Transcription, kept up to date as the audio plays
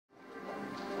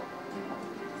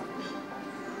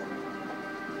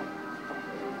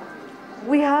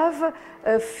We have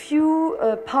a few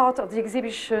parts of the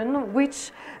exhibition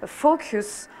which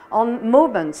focus on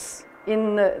moments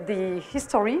in the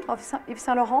history of Yves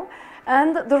Saint Laurent,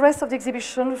 and the rest of the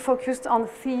exhibition focused on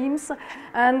themes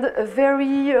and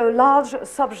very large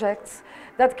subjects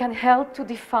that can help to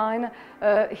define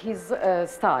his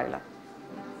style.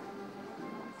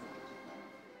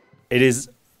 It is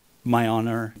my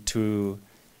honor to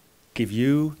give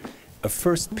you a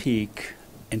first peek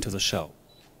into the show.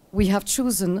 We have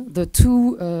chosen the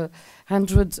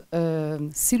 200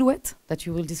 silhouettes that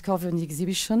you will discover in the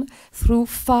exhibition through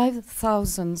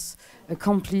 5,000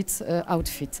 complete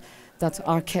outfits that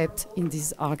are kept in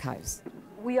these archives.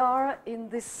 We are in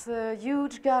this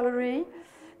huge gallery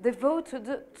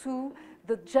devoted to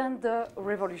the gender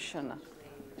revolution.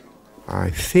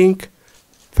 I think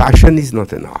fashion is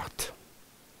not an art.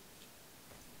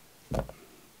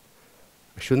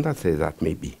 I should not say that,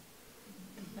 maybe.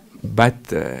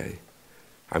 But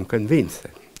I'm convinced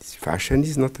that fashion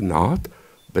is not an art,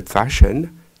 but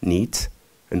fashion needs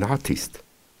an artist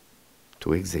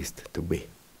to exist, to be.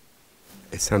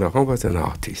 And Saint Laurent was an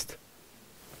artist,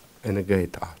 and a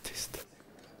great artist.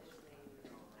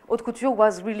 Haute couture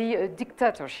was really a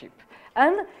dictatorship,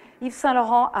 and Yves Saint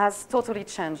Laurent has totally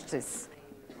changed this.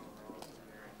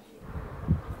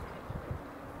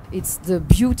 It's the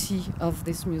beauty of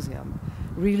this museum,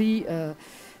 really.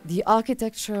 The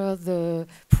architecture, the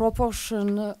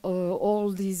proportion,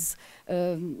 all these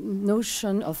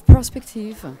notion of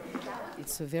perspective.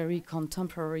 It's a very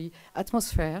contemporary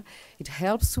atmosphere. It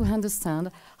helps to understand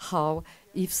how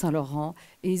Yves Saint Laurent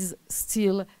is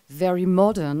still very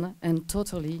modern and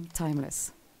totally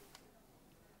timeless.